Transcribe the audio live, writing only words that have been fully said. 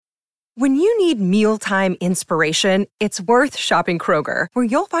When you need mealtime inspiration, it's worth shopping Kroger, where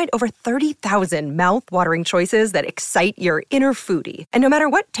you'll find over 30,000 mouth-watering choices that excite your inner foodie. And no matter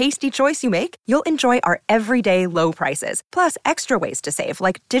what tasty choice you make, you'll enjoy our everyday low prices, plus extra ways to save,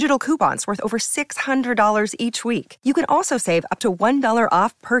 like digital coupons worth over $600 each week. You can also save up to $1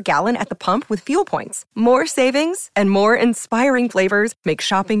 off per gallon at the pump with fuel points. More savings and more inspiring flavors make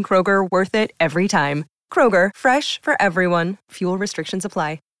shopping Kroger worth it every time. Kroger, fresh for everyone. Fuel restrictions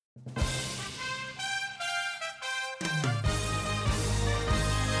apply.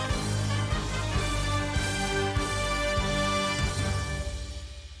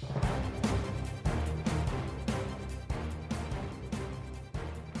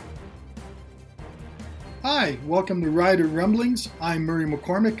 Hi, welcome to Rider Rumblings. I'm Murray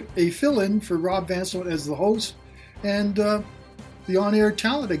McCormick, a fill-in for Rob Vansel as the host and the on-air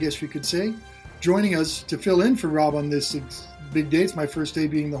talent, I guess you could say. Joining us to fill in for Rob on this big day, it's my first day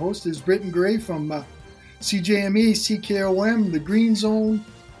being the host, is Britton Gray from CJME, CKOM, the Green Zone,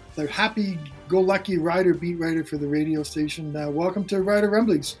 the happy-go-lucky Rider beat writer for the radio station. Welcome to Rider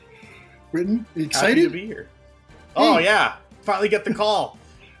Rumblings. Britton, excited? Happy to be here. Oh, yeah. Finally get the call.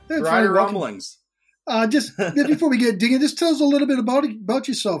 Rider Rumblings. Just before we get digging, just tell us a little bit about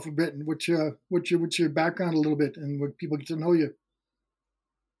yourself, Britton. What's your background a little bit, and what people get to know you.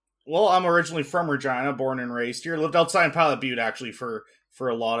 Well, I'm originally from Regina, born and raised here. Lived outside in Pilot Butte, actually, for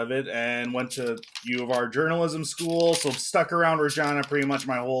a lot of it, and went to U of R journalism school, so stuck around Regina pretty much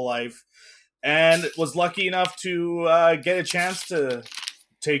my whole life, and was lucky enough to get a chance to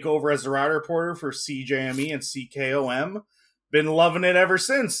take over as the rider reporter for CJME and CKOM. Been loving it ever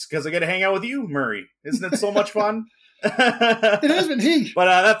since, because I get to hang out with you, Murray. Isn't it so much fun? It has been heat.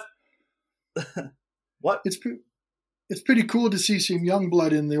 But that's... What? It's pretty cool to see some young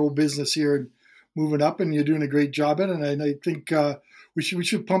blood in the old business here and moving up, and you're doing a great job at it. And I think we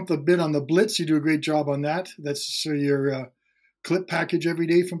should pump the bit on the blitz. You do a great job on that. That's your clip package every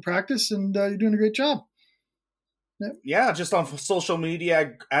day from practice, and you're doing a great job. Yeah, just on social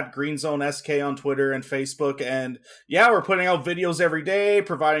media at Green Zone SK on Twitter and Facebook. And yeah, we're putting out videos every day,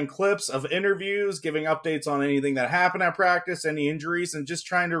 providing clips of interviews, giving updates on anything that happened at practice, any injuries, and just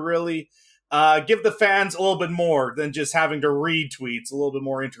trying to really give the fans a little bit more than just having to read tweets, a little bit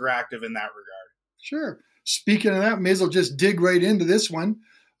more interactive in that regard. Sure. Speaking of that, may as well just dig right into this one.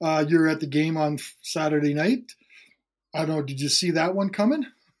 You're at the game on Saturday night. I don't know, did you see that one coming?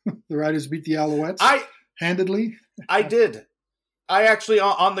 The Riders beat the Alouettes handedly. I did. I actually,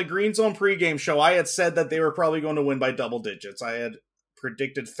 on the Green Zone pregame show, I had said that they were probably going to win by double digits. I had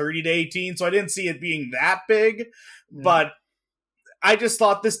predicted 30-18, so I didn't see it being that big. Yeah. But I just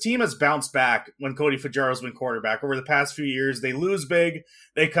thought this team has bounced back when Cody Fajardo's been quarterback. Over the past few years, they lose big,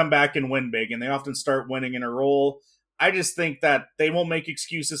 they come back and win big, and they often start winning in a roll. I just think that they won't make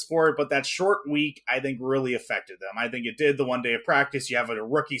excuses for it, but that short week, I think, really affected them. I think it did. The one day of practice, you have a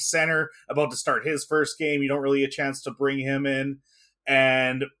rookie center about to start his first game. You don't really get a chance to bring him in.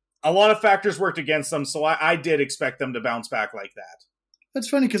 And a lot of factors worked against them, so I did expect them to bounce back like that. That's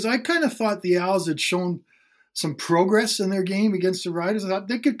funny, because I kind of thought the Owls had shown some progress in their game against the Riders. I thought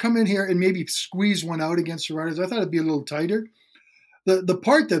they could come in here and maybe squeeze one out against the Riders. I thought it'd be a little tighter. The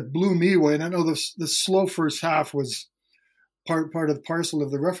part that blew me away, and I know the slow first half was part of the parcel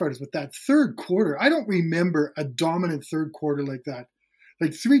of the Rough Riders, but that third quarter, I don't remember a dominant third quarter like that.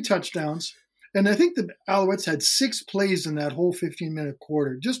 Like 3 touchdowns. And I think the Alouettes had 6 plays in that whole 15-minute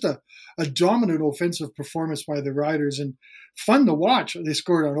quarter. Just a dominant offensive performance by the Riders, and fun to watch. They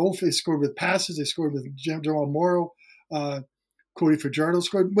scored with passes. They scored with Jamal Morrow. Cody Fajardo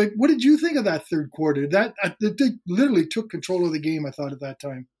scored. Wait, what did you think of that third quarter? They literally took control of the game, I thought, at that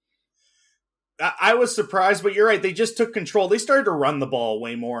time. I was surprised, but you're right. They just took control. They started to run the ball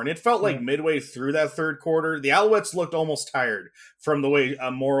way more, and it felt like midway through that third quarter, the Alouettes looked almost tired from the way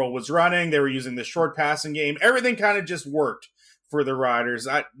Morrow was running. They were using the short passing game. Everything kind of just worked for the Riders.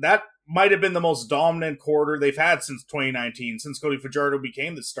 That might have been the most dominant quarter they've had since 2019, since Cody Fajardo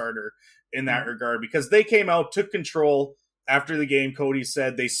became the starter in that regard, because they came out, took control. After the game, Cody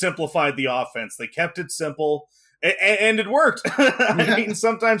said they simplified the offense. They kept it simple. And it worked. I mean,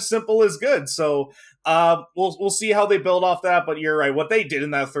 sometimes simple is good. So we'll see how they build off that. But you're right. What they did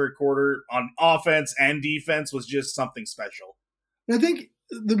in that third quarter on offense and defense was just something special. I think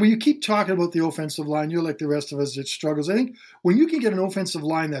when you keep talking about the offensive line, you're like the rest of us that struggles. I think when you can get an offensive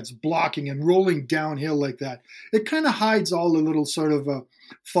line that's blocking and rolling downhill like that, it kind of hides all the little sort of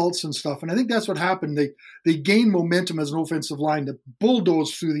faults and stuff. And I think that's what happened. They gained momentum as an offensive line to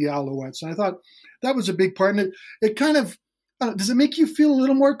bulldoze through the Alouettes. And I thought that was a big part. And it kind of, does it make you feel a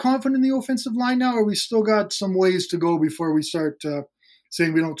little more confident in the offensive line now, or we still got some ways to go before we start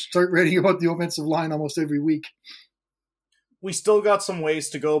saying we don't start writing about the offensive line almost every week. We still got some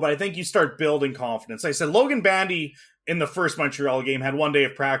ways to go, but I think you start building confidence. Like I said, Logan Bandy in the first Montreal game had 1 day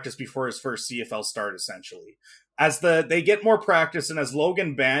of practice before his first CFL start, essentially. As they get more practice and as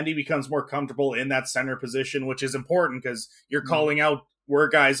Logan Bandy becomes more comfortable in that center position, which is important because you're calling out where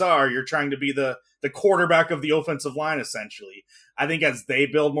guys are, you're trying to be the quarterback of the offensive line, essentially. I think as they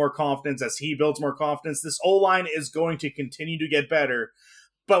build more confidence, as he builds more confidence, this O-line is going to continue to get better.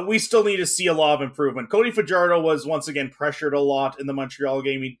 But we still need to see a lot of improvement. Cody Fajardo was once again pressured a lot in the Montreal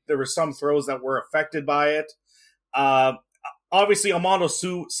game. There were some throws that were affected by it. Obviously, Armando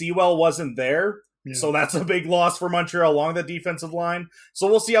Sewell wasn't there. Yeah. So that's a big loss for Montreal along the defensive line. So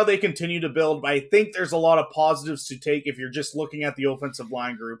we'll see how they continue to build. But I think there's a lot of positives to take if you're just looking at the offensive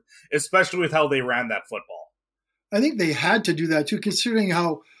line group, especially with how they ran that football. I think they had to do that too, considering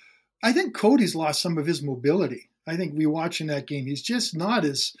how I think Cody's lost some of his mobility. I think rewatching that game, he's just not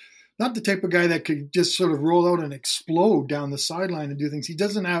the type of guy that could just sort of roll out and explode down the sideline and do things. He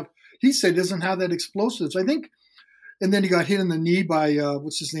doesn't have that explosives. I think, and then he got hit in the knee by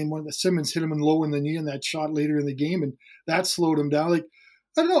what's his name? One of the Simmons hit him low in the knee in that shot later in the game, and that slowed him down. Like,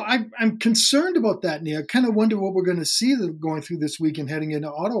 I don't know. I'm concerned about that, Nia. I kind of wonder what we're going to see going through this week and heading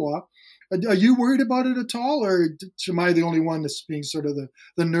into Ottawa. Are you worried about it at all, or am I the only one that's being sort of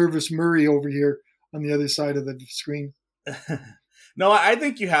the nervous Murray over here on the other side of the screen? No, I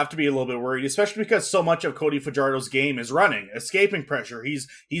think you have to be a little bit worried, especially because so much of Cody Fajardo's game is running, escaping pressure.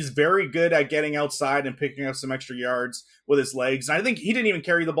 He's very good at getting outside and picking up some extra yards with his legs. And I think he didn't even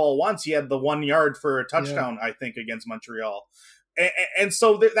carry the ball once. He had the 1 yard for a touchdown, I think, against Montreal. And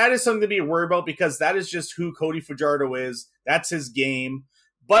so that is something to be worried about because that is just who Cody Fajardo is. That's his game.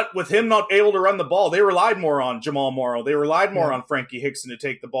 But with him not able to run the ball, they relied more on Jamal Morrow. They relied more on Frankie Hickson to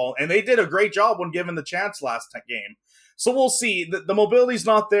take the ball. And they did a great job when given the chance last game. So we'll see. The mobility's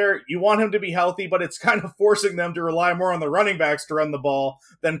not there. You want him to be healthy, but it's kind of forcing them to rely more on the running backs to run the ball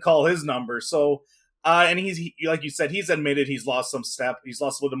than call his number. So, and he's like you said, he's admitted he's lost some step. He's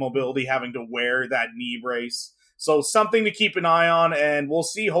lost a little mobility having to wear that knee brace. So something to keep an eye on, and we'll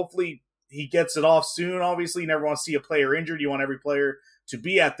see. Hopefully he gets it off soon. Obviously, you never want to see a player injured. You want every player to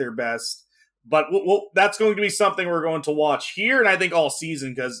be at their best. But that's going to be something we're going to watch here, and I think all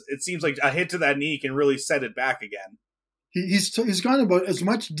season, because it seems like a hit to that knee can really set it back again. He's gone about as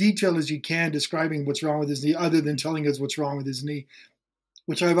much detail as he can describing what's wrong with his knee, other than telling us what's wrong with his knee,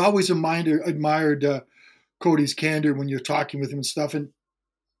 which I've always admired Cody's candor when you're talking with him and stuff. And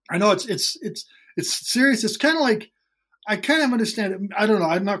I know it's serious. It's kind of like, I kind of understand it. I don't know.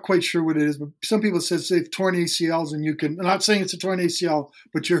 I'm not quite sure what it is, but some people say torn ACLs and you can, I'm not saying it's a torn ACL,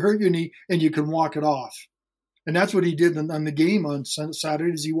 but you hurt your knee and you can walk it off. And that's what he did on the game on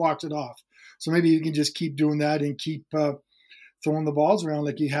Saturday is he walked it off. So maybe you can just keep doing that and keep throwing the balls around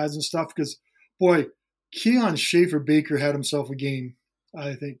like he has and stuff. Because, boy, Keon Schaefer-Baker had himself a game,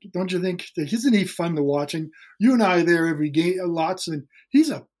 I think. Don't you think? Isn't he fun to watch? And you and I are there every game, lots, and he's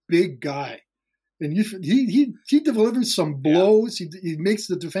a big guy. And he delivers some blows. Yeah. He makes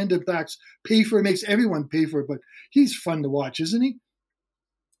the defensive backs pay for it, makes everyone pay for it. But he's fun to watch, isn't he?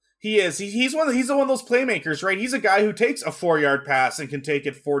 He is. He's one of those playmakers, right? He's a guy who takes a 4-yard pass and can take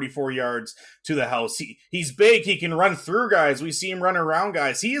it 44 yards to the house. He's big. He can run through guys. We see him run around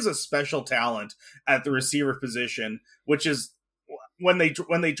guys. He is a special talent at the receiver position, which is when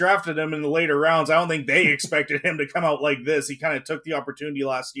they drafted him in the later rounds, I don't think they expected him to come out like this. He kind of took the opportunity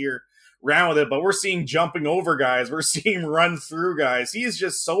last year, ran with it, but we're seeing jumping over guys. We're seeing him run through guys. He is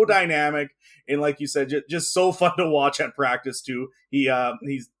just so dynamic. And like you said, just so fun to watch at practice too. He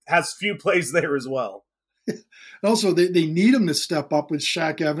has few plays there as well. Also, they need him to step up with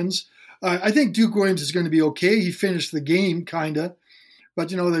Shaq Evans. I think Duke Williams is going to be okay. He finished the game, kind of. But,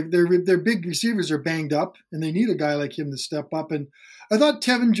 their big receivers are banged up, and they need a guy like him to step up. And I thought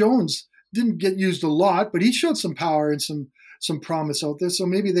Tevin Jones didn't get used a lot, but he showed some power and some promise out there. So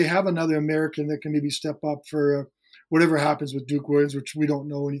maybe they have another American that can maybe step up for whatever happens with Duke Williams, which we don't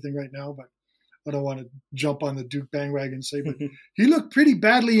know anything right now, but I don't want to jump on the Duke bandwagon and say, but he looked pretty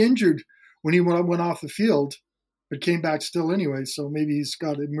badly injured when he went off the field, but came back still anyway. So maybe he's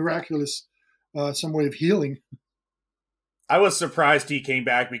got a miraculous some way of healing. I was surprised he came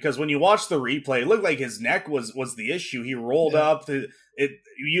back because when you watch the replay, it looked like his neck was the issue. He rolled up.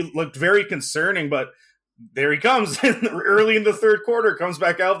 You looked very concerning, but there he comes early in the third quarter, comes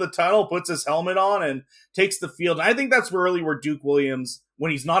back out of the tunnel, puts his helmet on, and takes the field. And I think that's really where Duke Williams, when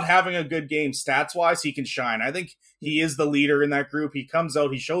he's not having a good game stats-wise, he can shine. I think he is the leader in that group. He comes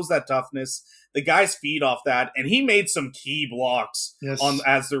out, he shows that toughness. The guys feed off that, and he made some key blocks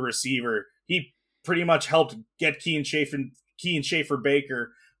as the receiver. He pretty much helped get Keon Kean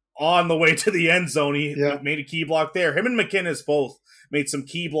Schaefer-Baker on the way to the end zone. He made a key block there. Him and McInnes both made some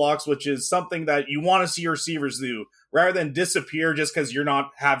key blocks, which is something that you want to see your receivers do, rather than disappear just because you're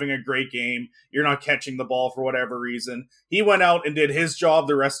not having a great game, you're not catching the ball for whatever reason. He went out and did his job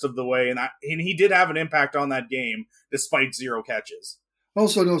the rest of the way, and he did have an impact on that game despite 0 catches.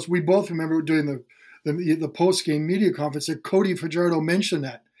 Also notice we both remember during the post-game media conference that Cody Fajardo mentioned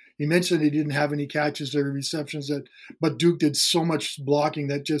that. He mentioned he didn't have any catches or receptions, but Duke did so much blocking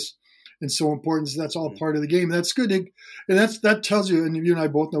that just and so important. So that's all part of the game. And that's good. And that tells you, and you and I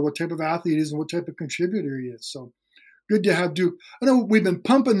both know what type of athlete he is and what type of contributor he is. So good to have Duke. I know we've been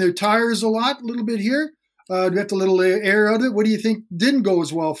pumping their tires a little bit here. We got the little air out of it. What do you think didn't go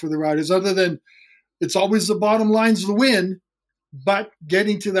as well for the Riders, other than it's always the bottom line's the win, but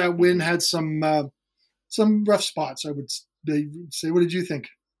getting to that win had some rough spots, I would say. What did you think?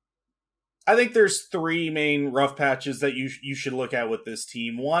 I think there's 3 main rough patches that you should look at with this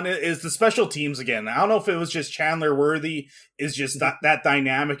team. One is the special teams again. I don't know if it was just Chandler Worthy is just that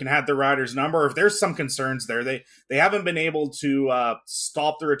dynamic and had the Riders' number, or if there's some concerns there. They haven't been able to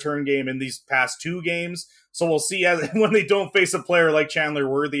stop the return game in these past 2 games, so we'll see when they don't face a player like Chandler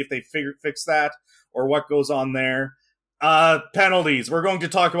Worthy if they fix that or what goes on there. Penalties. We're going to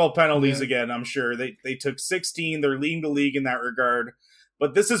talk about penalties again, I'm sure. They took 16. They're leading the league in that regard.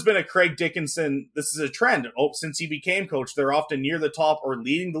 But this has been a Craig Dickinson, this is a trend. Since he became coach, they're often near the top or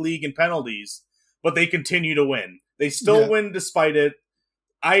leading the league in penalties, but they continue to win. They still win despite it.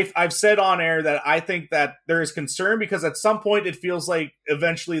 I've said on air that I think that there is concern because at some point it feels like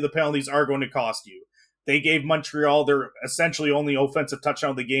eventually the penalties are going to cost you. They gave Montreal their essentially only offensive touchdown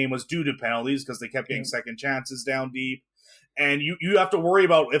of the game was due to penalties because they kept getting second chances down deep. And you have to worry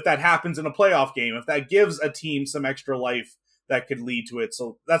about if that happens in a playoff game, if that gives a team some extra life that could lead to it.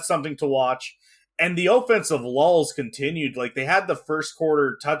 So that's something to watch. And the offensive lulls continued. Like they had the first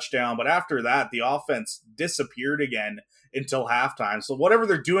quarter touchdown, but after that, the offense disappeared again until halftime. So whatever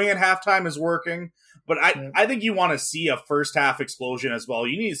they're doing at halftime is working. But I think you want to see a first half explosion as well.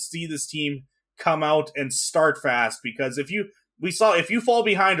 You need to see this team come out and start fast because if you fall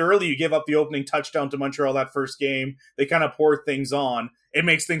behind early, you give up the opening touchdown to Montreal that first game, they kind of pour things on. It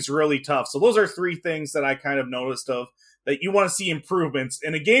makes things really tough. So those are 3 things that I kind of noticed of that you want to see improvements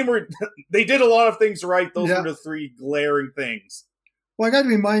in a game where they did a lot of things right. Those are the 3 glaring things. Well, I got to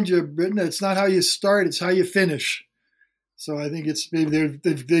remind you, Britton, it's not how you start, it's how you finish. So I think it's maybe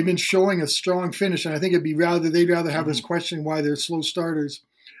they've been showing a strong finish, and I think they'd rather have us question why they're slow starters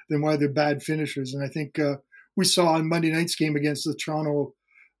than why they're bad finishers. And I think we saw on Monday night's game against the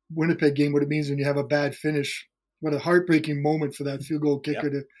Toronto-Winnipeg game what it means when you have a bad finish. What a heartbreaking moment for that field goal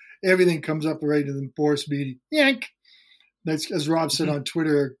kicker. Everything comes up right, and then Boris Beatty, yank. That's, as Rob said on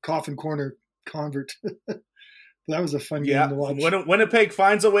Twitter, a coffin corner convert. That was a fun game to watch. Winnipeg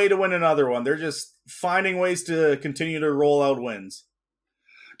finds a way to win another one. They're just finding ways to continue to roll out wins.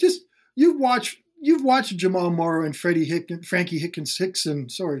 You've watched Jamal Morrow and Frankie Hickson.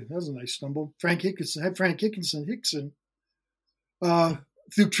 Sorry, that was a nice stumble. Frank Hickson.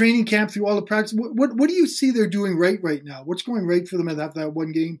 Through training camp, through all the practice. What do you see they're doing right now? What's going right for them at that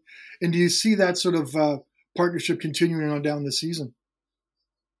one game? And do you see that sort of partnership continuing on down the season?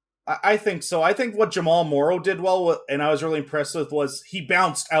 I think so. I think what Jamal Morrow did well, and I was really impressed with, was he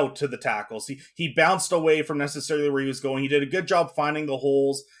bounced out to the tackles. He bounced away from necessarily where he was going. He did a good job finding the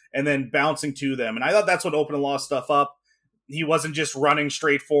holes and then bouncing to them. And I thought that's what opened a lot of stuff up. He wasn't just running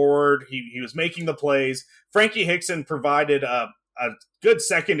straight forward. He was making the plays. Frankie Hickson provided a good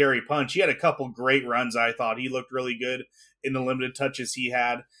secondary punch. He had a couple great runs, I thought. He looked really good in the limited touches he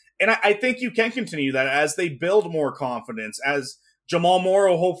had. And I think you can continue that as they build more confidence, as Jamal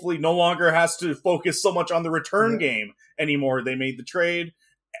Morrow hopefully no longer has to focus so much on the return game anymore. They made the trade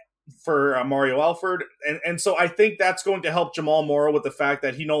for Mario Alford. And so I think that's going to help Jamal Morrow with the fact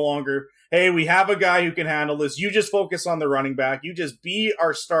that he no longer, hey, we have a guy who can handle this. You just focus on the running back. You just be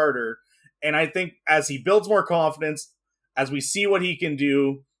our starter. And I think as he builds more confidence, as we see what he can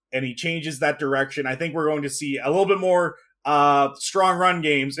do and he changes that direction, I think we're going to see a little bit more strong run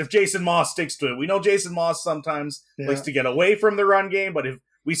games if Jason Moss sticks to it. We know Jason Moss sometimes likes to get away from the run game, but if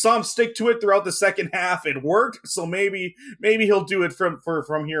we saw him stick to it throughout the second half, it worked. So maybe he'll do it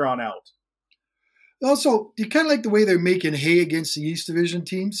from here on out. Also, do you kind of like the way they're making hay against the East Division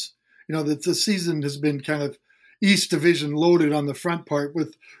teams? You know, the season has been kind of East Division loaded on the front part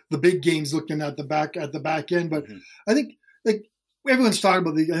with the big games looking at the back end. But I think everyone's talking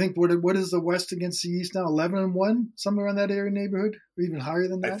about I think what is the West against the East now? 11-1, somewhere around that area neighborhood, or even higher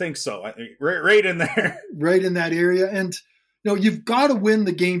than that. I think so. Right in there, right in that area. And you've got to win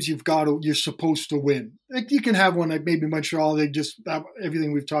the games you're supposed to win. Like you can have one like maybe Montreal. They just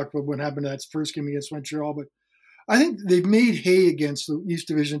everything we've talked about what happened in that first game against Montreal, but I think they've made hay against the East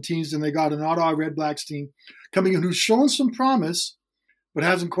Division teams, and they got an Ottawa Red Blacks team coming in who's shown some promise, but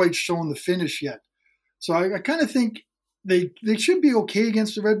hasn't quite shown the finish yet. So I kind of think they should be okay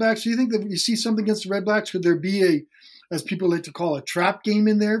against the Red Blacks. Do you think that you see something against the Red Blacks? Could there be as people like to call, a trap game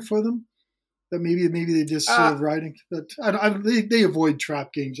in there for them? That maybe they just sort of riding. But they avoid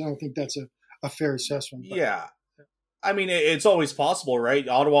trap games. I don't think that's a fair assessment. But. Yeah. I mean, it's always possible, right?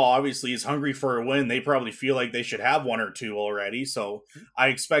 Ottawa obviously is hungry for a win. They probably feel like they should have one or two already. So I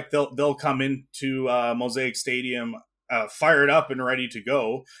expect they'll come into Mosaic Stadium fired up and ready to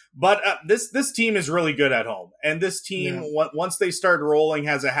go. But this team is really good at home. And this team, once they start rolling,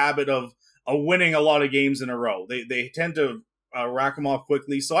 has a habit of winning a lot of games in a row. They tend to rack them off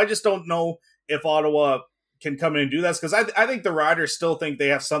quickly. So I just don't know if Ottawa can come in and do this, because I think the Riders still think they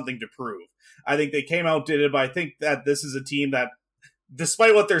have something to prove. I think they came out, did it, but I think that this is a team that,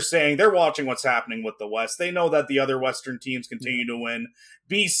 despite what they're saying, they're watching what's happening with the West. They know that the other Western teams continue to win.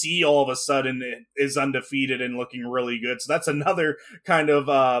 BC all of a sudden is undefeated and looking really good. So that's another kind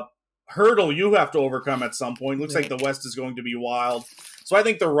of hurdle you have to overcome at some point. Looks like the West is going to be wild. So I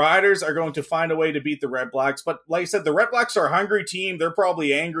think the Riders are going to find a way to beat the Red Blacks. But like I said, the Red Blacks are a hungry team. They're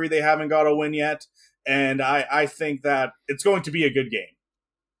probably angry they haven't got a win yet. And I think that it's going to be a good game.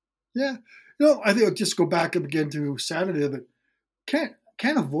 Yeah. I think I'll just go back up again to Saturday, but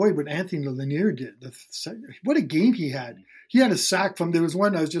can't avoid what Anthony Lanier did. What a game he had. He had a sack there was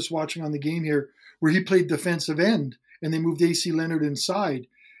one I was just watching on the game here where he played defensive end and they moved AC Leonard inside.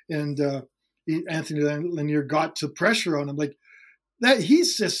 And Anthony Lanier got to pressure on him. Like that,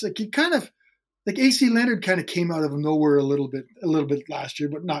 he's just like, he kind of, like AC Leonard kind of came out of nowhere a little bit last year,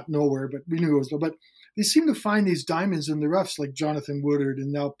 but not nowhere, but we knew it was, but they seem to find these diamonds in the roughs like Jonathan Woodard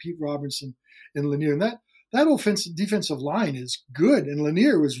and now Pete Robertson and Lanier. And that defensive line is good. And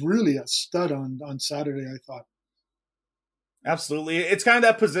Lanier was really a stud on Saturday, I thought. Absolutely. It's kind of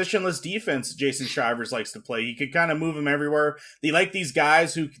that positionless defense Jason Shivers likes to play. He could kind of move them everywhere. They like these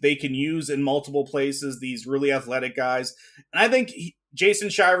guys who they can use in multiple places, these really athletic guys. And I think Jason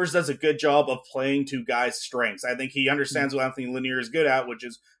Shivers does a good job of playing to guys' strengths. I think he understands what Anthony Lanier is good at, which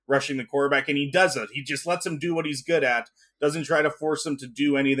is rushing the quarterback, and he does it. He just lets him do what he's good at, doesn't try to force him to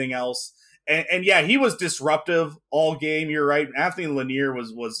do anything else. And yeah, he was disruptive all game. You're right. Anthony Lanier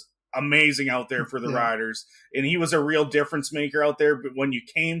was amazing out there for the Riders, and he was a real difference maker out there. But when you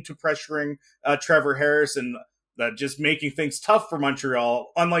came to pressuring Trevor Harris and just making things tough for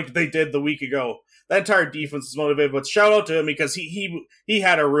Montreal, unlike they did the week ago, that entire defense is motivated. But shout out to him because he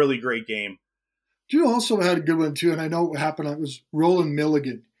had a really great game. You also had a good one too, and I know what happened. It was Roland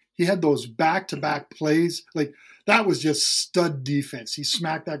Milligan. He had those back-to-back plays. Like, that was just stud defense. He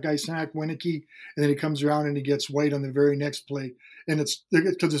smacked that guy, smacked Winicky, and then he comes around and he gets White on the very next play. And it's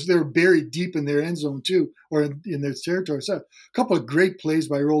because they're buried deep in their end zone too, or in their territory. So a couple of great plays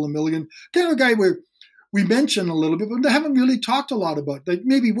by Roland Milligan. Kind of a guy where we mentioned a little bit, but they haven't really talked a lot about. Like,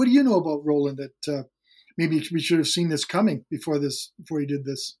 maybe, what do you know about Roland that maybe we should have seen this coming before he did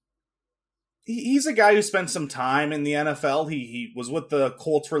this? He's a guy who spent some time in the NFL. He was with the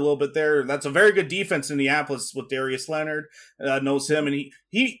Colts for a little bit there. That's a very good defense in Indianapolis with Darius Leonard. Knows him. And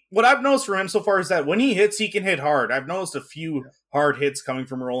he what I've noticed from him so far is that when he hits, he can hit hard. I've noticed a few hard hits coming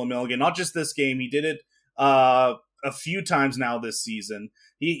from Roland Milligan. Not just this game. He did it a few times now this season.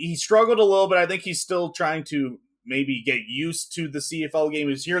 He struggled a little bit. I think he's still trying to maybe get used to the CFL game.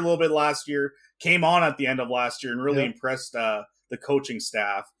 He was here a little bit last year, came on at the end of last year, and really impressed the coaching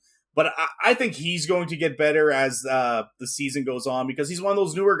staff. But I think he's going to get better as the season goes on, because he's one of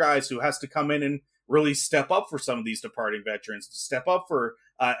those newer guys who has to come in and really step up for some of these departing veterans, to step up for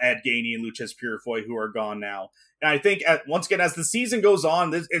Ed Gainey and Loucheiz Purifoy, who are gone now. And I think, once again, as the season goes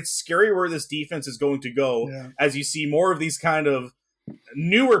on, it's scary where this defense is going to go, as you see more of these kind of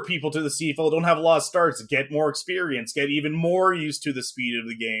newer people to the CFL, don't have a lot of starts, get more experience, get even more used to the speed of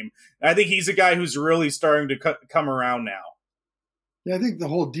the game. And I think he's a guy who's really starting to come around now. Yeah, I think the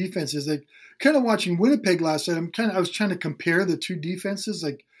whole defense is like, kind of watching Winnipeg last night. I was trying to compare the two defenses,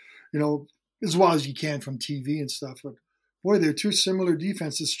 like, as well as you can from TV and stuff. But boy, they're two similar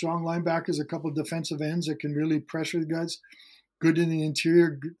defenses. Strong linebackers, a couple of defensive ends that can really pressure the guys. Good in the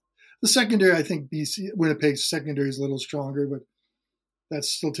interior. The secondary, I think Winnipeg's secondary is a little stronger, but that's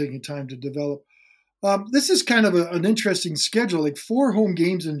still taking time to develop. This is kind of an interesting schedule, like 4 home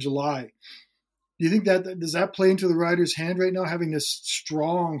games in July. Do you think does that play into the Riders' hand right now, having this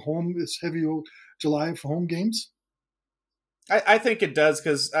strong this heavy old July for home games? I think it does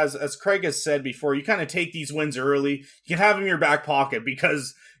because, as Craig has said before, you kind of take these wins early. You can have them in your back pocket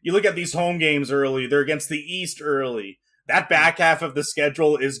because you look at these home games early. They're against the East early. That back half of the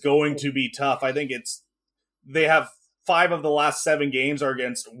schedule is going to be tough. I think they have 5 of the last 7 games are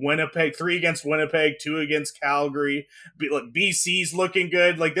against Winnipeg, 3 against Winnipeg, 2 against Calgary. BC's looking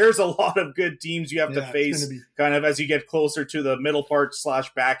good. Like, there's a lot of good teams you have to face kind of as you get closer to the middle part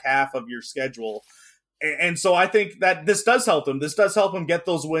 / back half of your schedule. And so I think that this does help them. This does help them get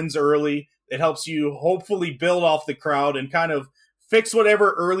those wins early. It helps you hopefully build off the crowd and kind of fix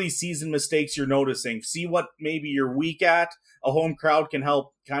whatever early season mistakes you're noticing. See what maybe you're weak at. A home crowd can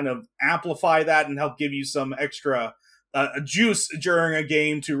help kind of amplify that and help give you some extra juice during a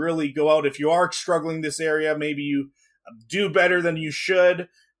game to really go out. If you are struggling this area, maybe you do better than you should.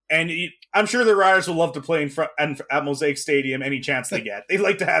 And I'm sure the Riders would love to play at Mosaic Stadium any chance they get. They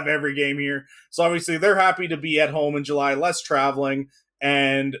like to have every game here. So obviously they're happy to be at home in July, less traveling,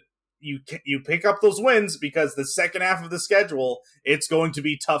 and you pick up those wins because the second half of the schedule, it's going to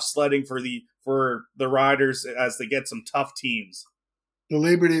be tough sledding for the Riders as they get some tough teams. The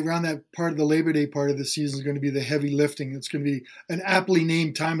Labor Day, around that part of the Labor Day part of the season is going to be the heavy lifting. It's going to be an aptly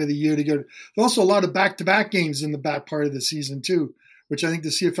named time of the year to get. There's also a lot of back-to-back games in the back part of the season too, which I think the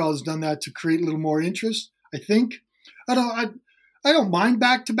CFL has done that to create a little more interest. I think. I don't mind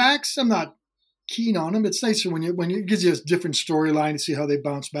back-to-backs. I'm not keen on them. It's nicer when it gives you a different storyline to see how they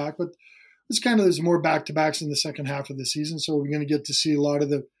bounce back. But there's more back-to-backs in the second half of the season, so we're going to get to see a lot of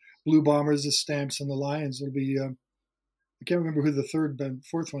the Blue Bombers, the Stamps, and the Lions. It'll be. I can't remember who the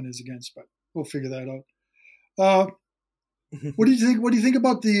fourth one is against, but we'll figure that out. What do you think? What do you think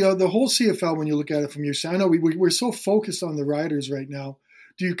about the whole CFL when you look at it from your side? I know we're so focused on the Riders right now.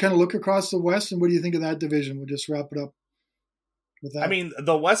 Do you kind of look across the West, and what do you think of that division? We'll just wrap it up with that. I mean,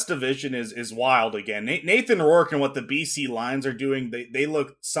 the West division is wild again. Nathan Rourke and what the BC Lions are doing, they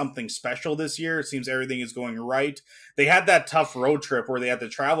look something special this year. It seems everything is going right. They had that tough road trip where they had to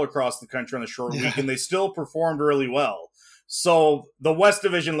travel across the country on a short week, and they still performed really well. So the West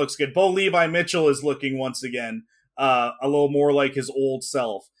division looks good. Bo Levi Mitchell is looking once again a little more like his old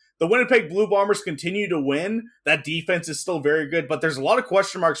self. The Winnipeg Blue Bombers continue to win. That defense is still very good, but there's a lot of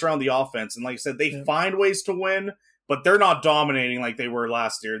question marks around the offense. And like I said, they find ways to win, but they're not dominating like they were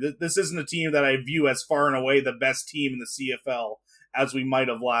last year. This isn't a team that I view as far and away the best team in the CFL as we might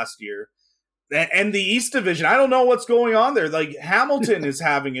have last year. And the East division, I don't know what's going on there. Like Hamilton is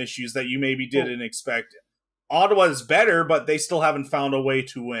having issues that you maybe didn't expect. Ottawa is better, but they still haven't found a way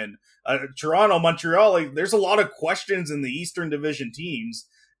to win. Toronto, Montreal, there's a lot of questions in the Eastern Division teams.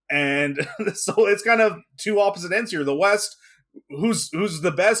 And so it's kind of two opposite ends here. The West, who's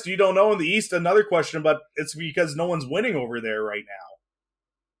the best? You don't know. In the East, another question, but it's because no one's winning over there right now.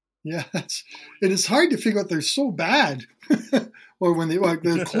 Yeah, it is hard to figure out they're so bad. Or when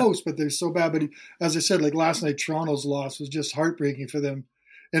they're close, but they're so bad. But as I said, like last night, Toronto's loss was just heartbreaking for them.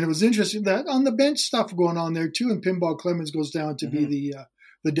 And it was interesting that on the bench stuff going on there too. And Pinball Clemens goes down to be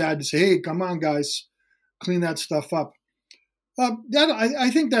the dad to say, "Hey, come on, guys, clean that stuff up." I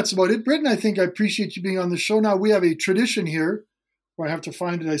think that's about it. Britton, I think I appreciate you being on the show. Now we have a tradition here where I have to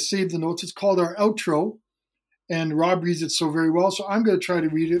find it. I saved the notes. It's called our outro, and Rob reads it so very well. So I'm going to try to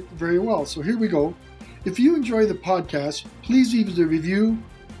read it very well. So here we go. If you enjoy the podcast, please leave us a review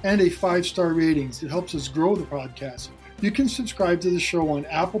and a 5-star ratings. It helps us grow the podcast. You can subscribe to the show on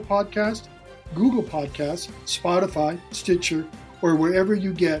Apple Podcasts, Google Podcasts, Spotify, Stitcher, or wherever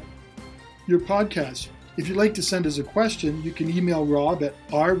you get your podcasts. If you'd like to send us a question, you can email Rob at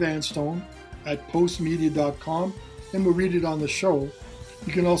rvanstone@postmedia.com, and we'll read it on the show.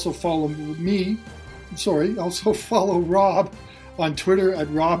 You can also follow Rob on Twitter at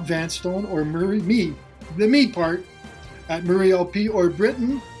Rob Vanstone, or the me part, at Murray LP, or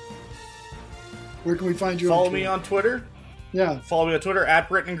Britton. Where can we find you? Follow me on Twitter. Yeah. Follow me on Twitter at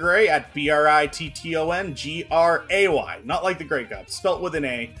Britton Gray, at BrittonGray. Not like the Grey Cup, spelt with an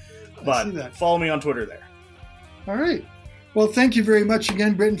A. But follow me on Twitter there. All right. Well, thank you very much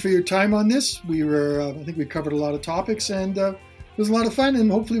again, Britton, for your time on this. I think we covered a lot of topics, and it was a lot of fun. And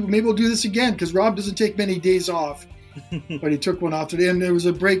hopefully, maybe we'll do this again, because Rob doesn't take many days off. But he took one off today, and there was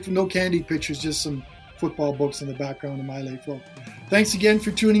a break, no candy pictures, just some football books in the background of my life. Well, thanks again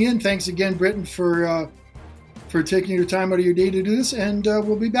for tuning in. Thanks again, Britton, for taking your time out of your day to do this, and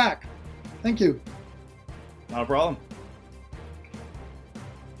we'll be back. Thank you. No problem.